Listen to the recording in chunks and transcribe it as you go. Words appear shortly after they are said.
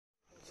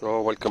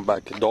So welcome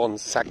back, Don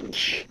Sak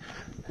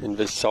in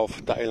the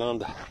South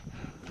Thailand.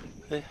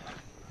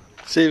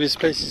 See, this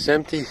place is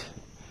empty.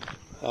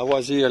 I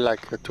was here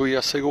like 2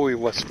 years ago, it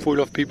was full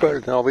of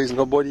people, now there is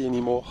nobody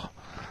anymore.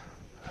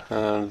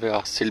 And they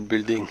are still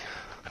building.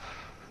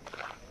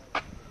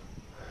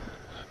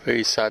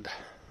 Very sad.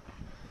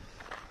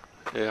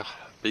 Here,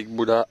 big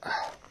Buddha.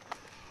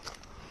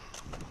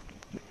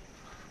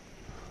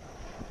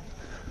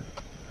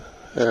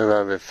 Here we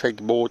have a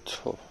fake boat.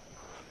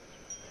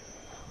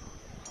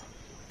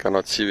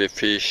 Cannot see the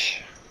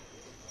fish.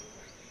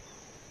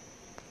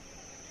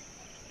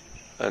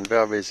 And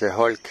there is a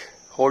Hulk.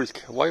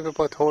 Hulk. Why we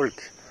put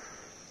Hulk?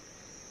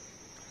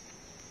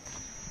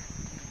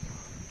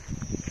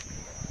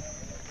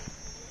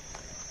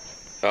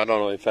 I don't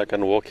know if I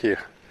can walk here.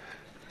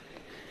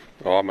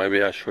 Or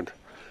maybe I should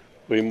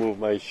remove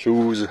my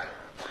shoes.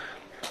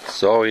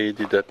 Sorry,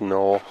 didn't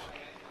know.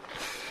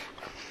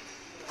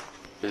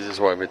 This is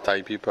why the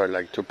Thai people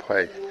like to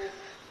pray.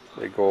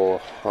 They go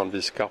on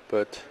this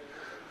carpet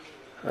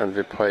and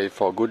they pray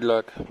for good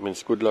luck. It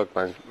means good luck,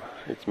 but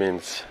it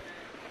means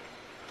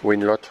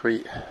win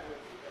lottery.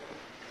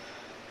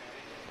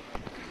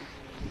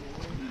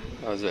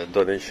 There's a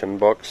donation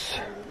box,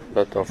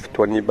 lot of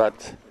 20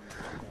 baht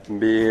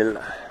bill,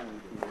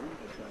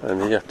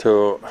 and here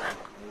too.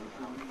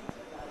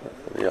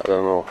 I don't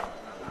know.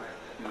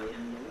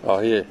 Oh,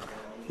 here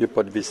you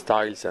put these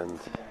tiles and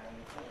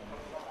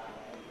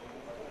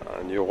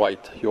you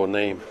write your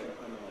name.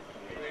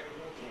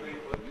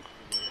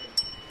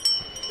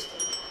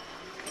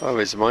 Oh,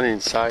 there's money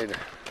inside.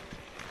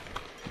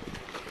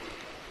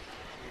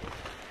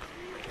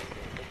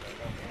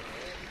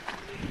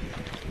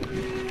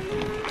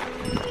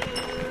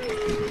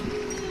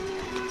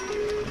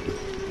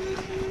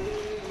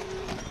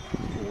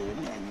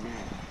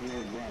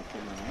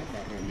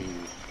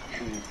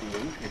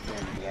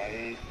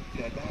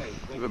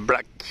 The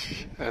black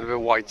and the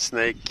white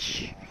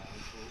snake.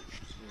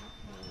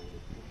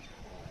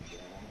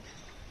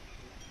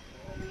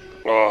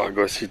 Oh,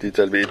 go see it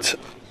a little bit.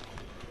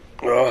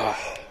 Oh.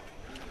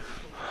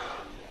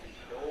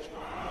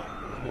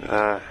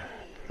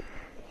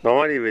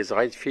 Normally with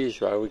red fish,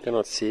 we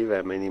cannot see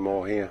them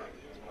anymore here.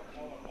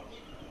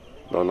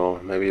 Don't know,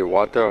 maybe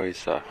water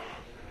is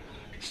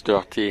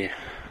dirty.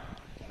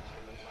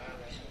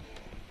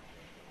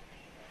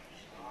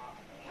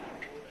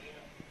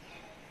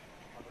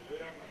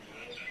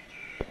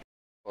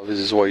 Well, this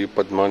is where you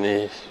put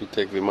money. You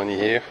take the money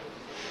here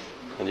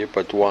and you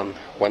put one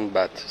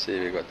baht. See,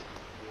 we got.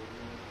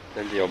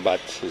 Then your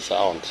baht is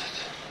around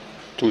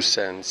 2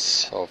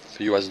 cents of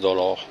US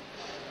dollar.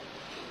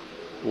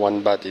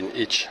 1 baht in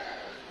each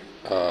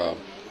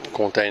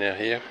container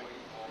here.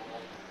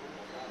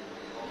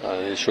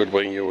 It should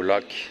bring you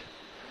luck.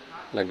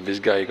 Like this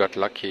guy got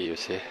lucky, you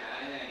see.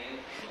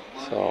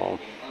 So.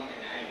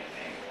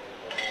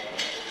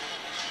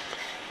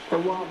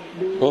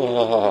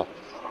 Oh,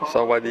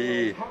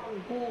 Sawadi.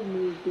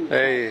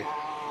 Hey.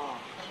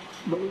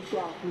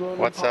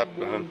 What's up,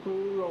 man?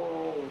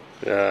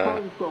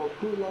 Yeah.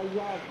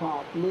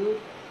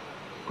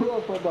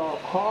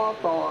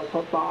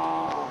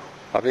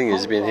 I think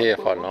he's been here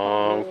for a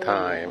long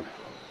time.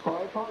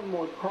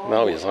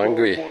 Now he's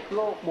hungry.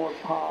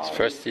 He's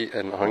thirsty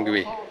and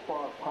hungry.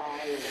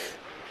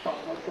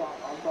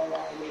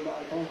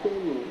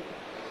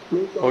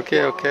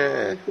 Okay,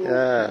 okay.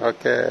 Yeah,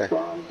 okay.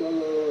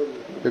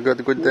 You got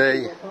a good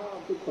day?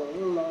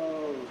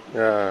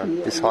 Yeah,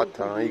 it's hot,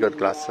 huh? You got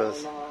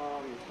glasses.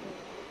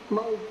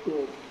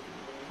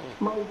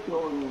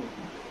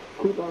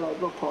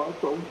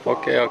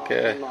 Okay,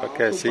 okay,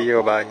 okay, see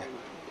you, bye.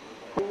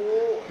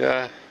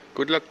 Yeah,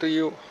 good luck to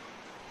you.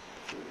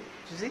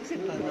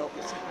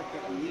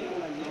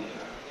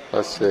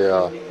 That's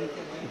a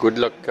good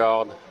luck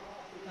card.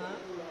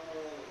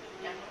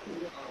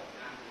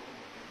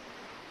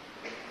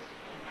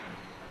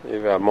 We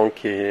have a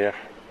monkey here.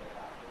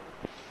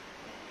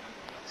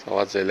 So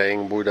that's a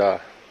laying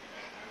Buddha.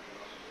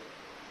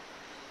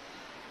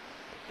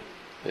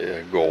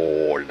 Yeah,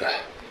 gold.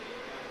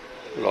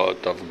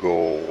 Lot of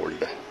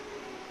gold.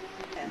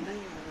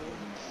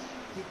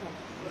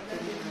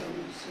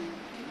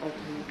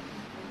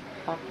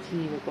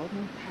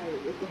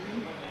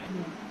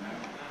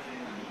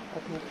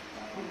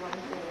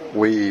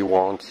 We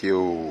want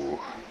you.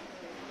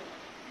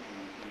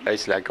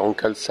 It's like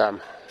Uncle Sam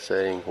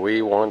saying,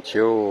 we want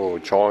you,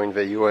 join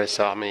the US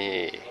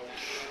Army.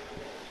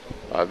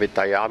 The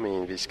Thai Army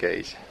in this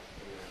case.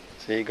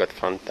 See, you got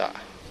Fanta.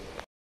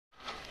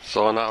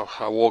 So now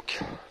I walk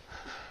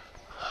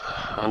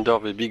under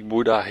the big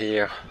Buddha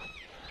here.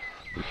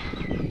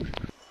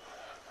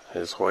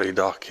 It's really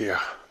dark here.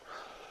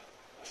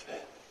 See?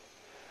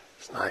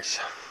 It's nice.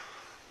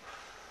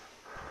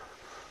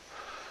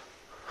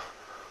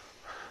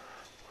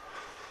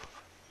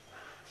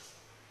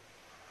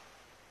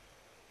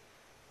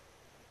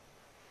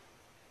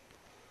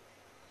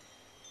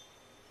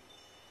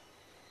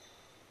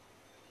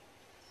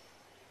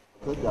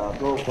 So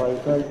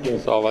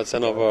that's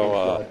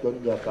another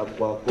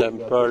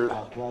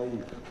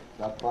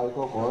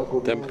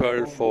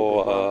temple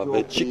for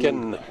the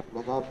chicken.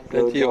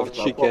 Plenty of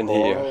chicken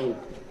here.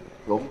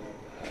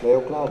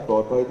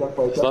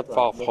 It's not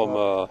far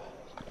from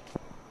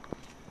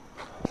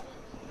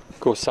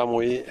Koh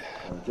Samui,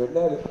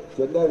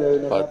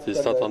 but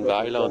it's not on the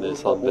island,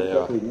 it's on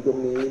the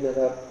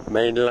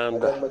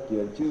mainland.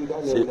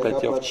 See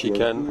plenty of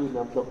chicken.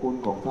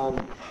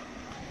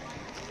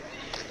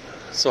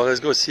 So let's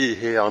go see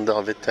here under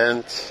the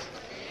tent.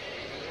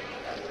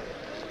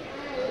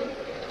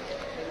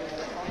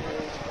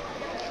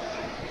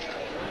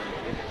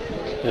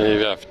 Here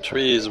we have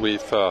trees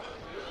with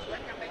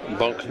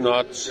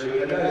banknotes,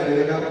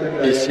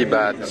 easy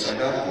bats.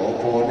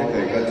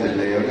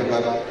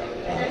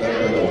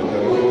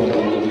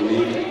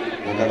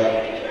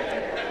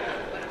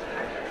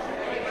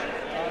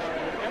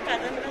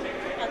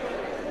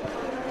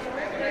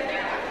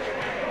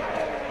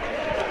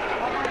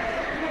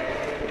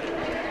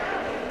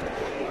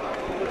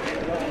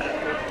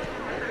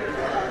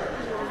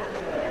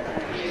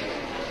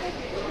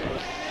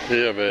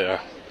 Here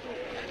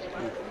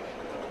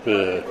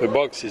the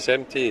box is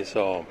empty,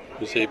 so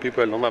you see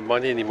people don't have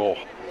money anymore.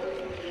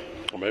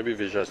 Or maybe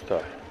they just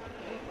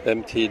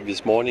emptied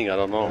this morning, I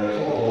don't know.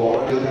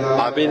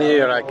 I've been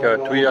here like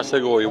 2 years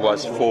ago, it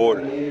was full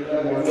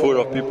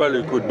of people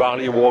who could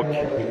barely walk.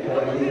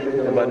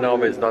 But now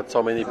there's not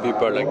so many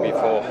people like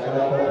before.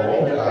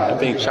 I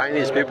think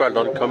Chinese people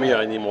don't come here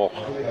anymore.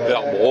 They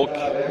are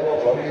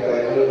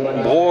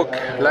broke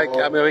like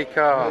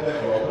America.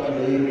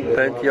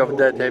 Plenty of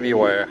debt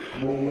everywhere.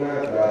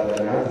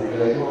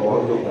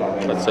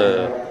 That's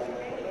a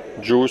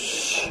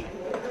juice.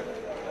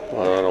 I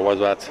don't know what's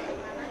that.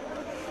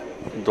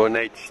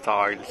 Donate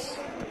styles.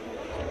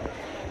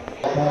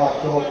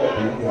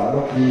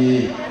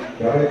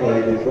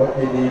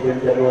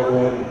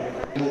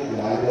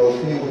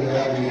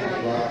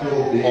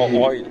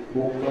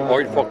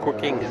 Oil for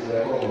cooking.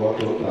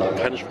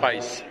 French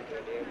fries.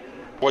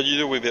 What do you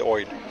do with the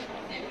oil?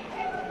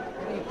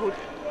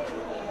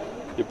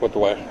 You put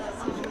where?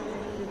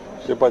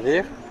 You put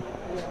here?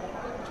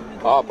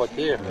 Ah, put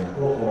here.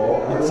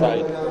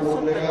 Inside.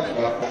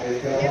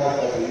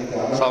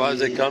 So that's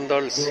the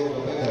candles. So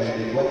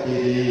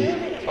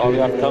we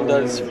have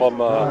candles from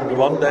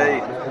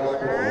Monday.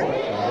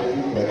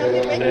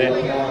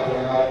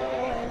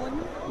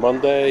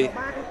 Monday,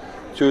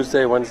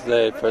 Tuesday,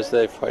 Wednesday,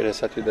 Thursday, Friday,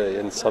 Saturday,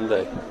 and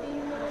Sunday.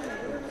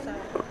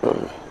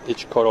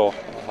 Each color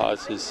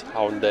has its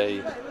own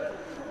day.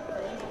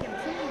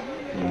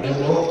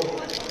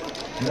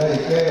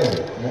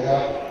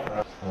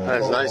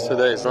 It's nice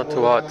today, it's not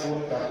too hot.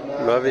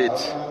 Love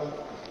it.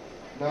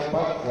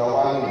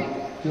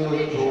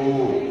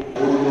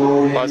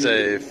 That's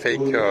a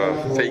fake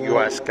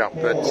grass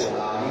carpet.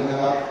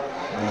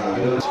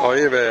 So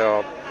here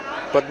they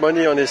put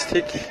money on a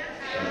stick.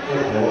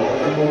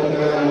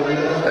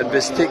 And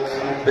the stick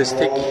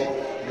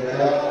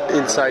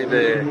inside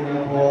the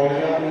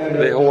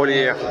hole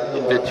here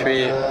in the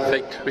tree,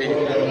 fake tree.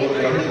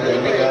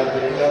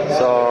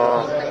 So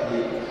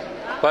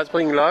that's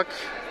bring luck.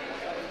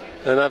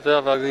 And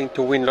after they're going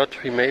to win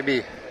lottery,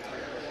 maybe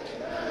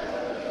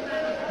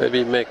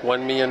make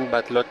 1 million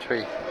baht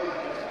lottery.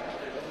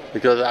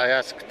 Because I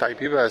ask Thai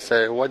people, I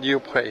say, what do you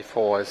pray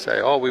for? I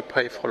say, oh, we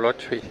pray for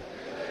lottery.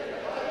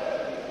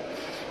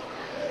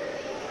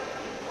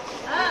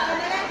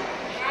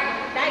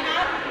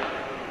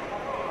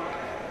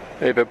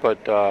 Maybe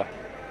put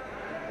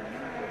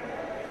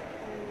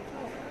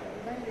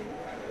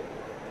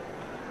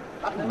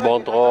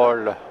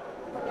banderole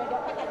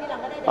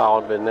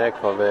around the neck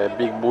of a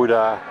big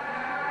Buddha.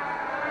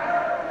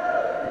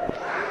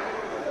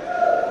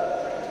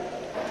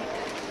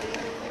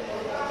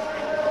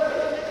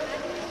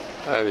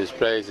 This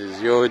place is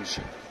huge.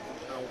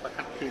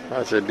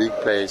 That's a big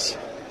place.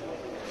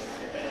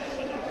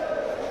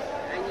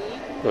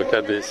 Look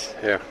at this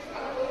here.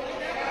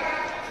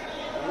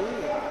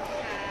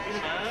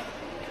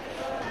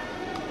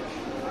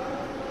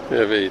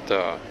 Here we eat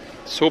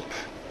soup.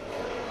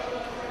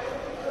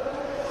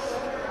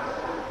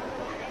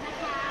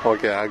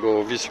 Okay, I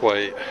go this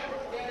way.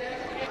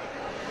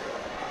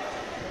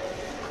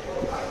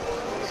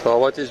 So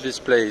what is this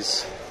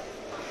place?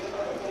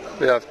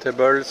 We have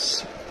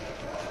tables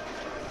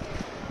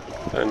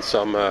and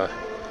some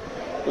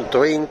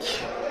drink.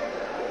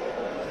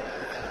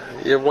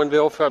 Here when they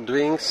offer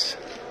drinks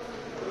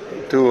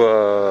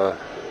to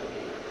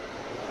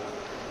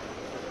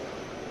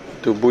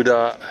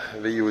Buddha,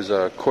 they use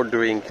a cold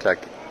drink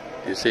like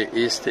you see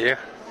East here.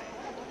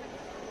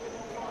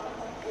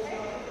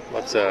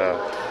 What's a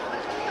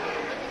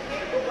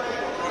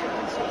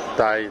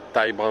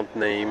Thai brand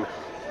name?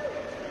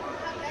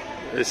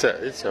 It's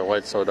a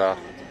white soda.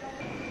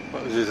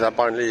 This is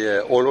apparently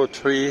a hollow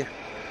tree.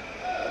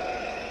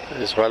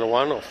 Is real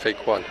one or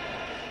fake one?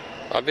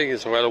 I think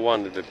it's real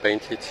one that they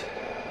painted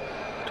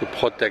to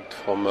protect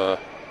from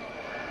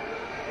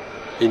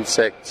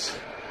insects.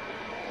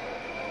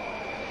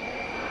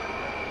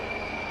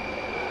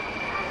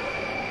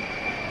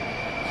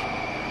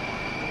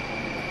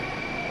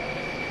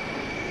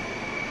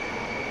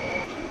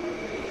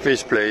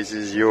 This place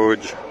is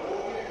huge.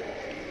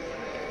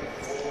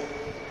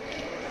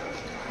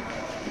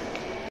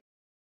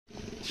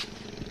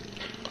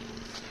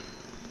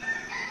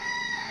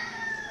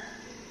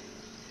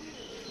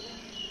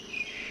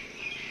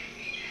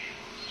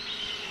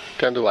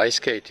 Can do ice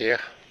skate here.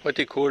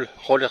 Pretty cool.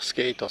 Roller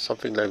skate or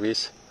something like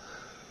this.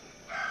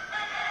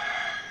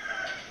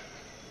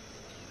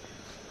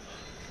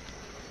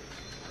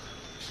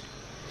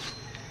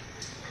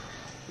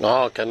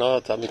 No,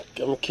 cannot.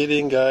 I'm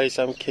kidding, guys.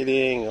 I'm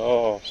kidding.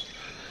 Oh,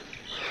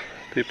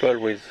 people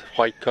with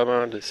white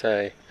comment, they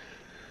say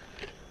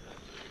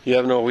you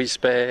have no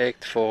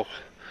respect for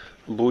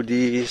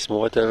Buddhism,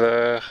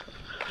 whatever.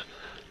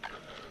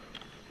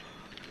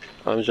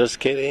 I'm just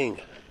kidding.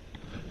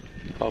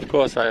 Of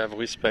course, I have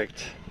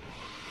respect.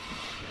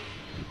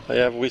 I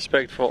have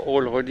respect for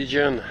all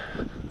religion.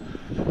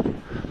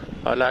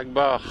 Allah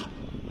Akbar.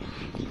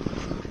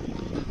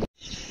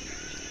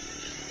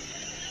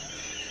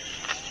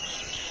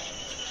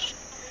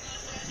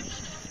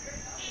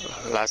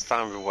 Last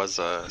time it was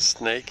a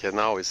snake and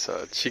now it's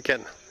a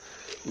chicken.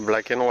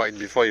 Black and white.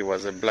 Before it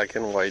was a black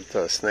and white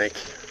snake.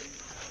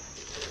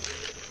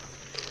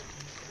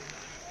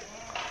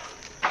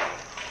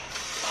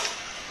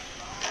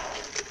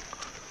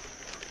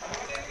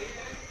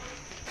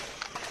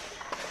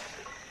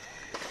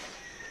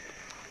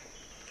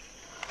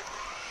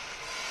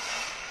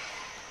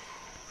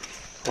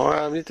 Well,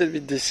 I'm a little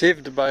bit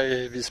deceived by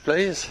this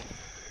place.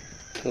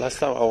 Last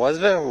time I was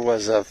there, it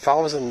was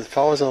thousands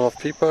of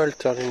people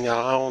turning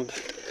around,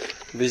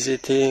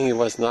 visiting. It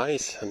was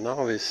nice, and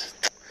now there's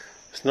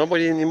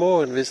nobody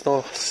anymore, and there's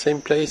no same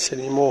place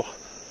anymore.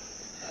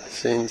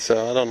 Since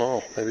I don't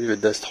know, maybe they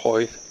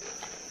destroyed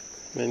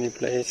many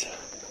places.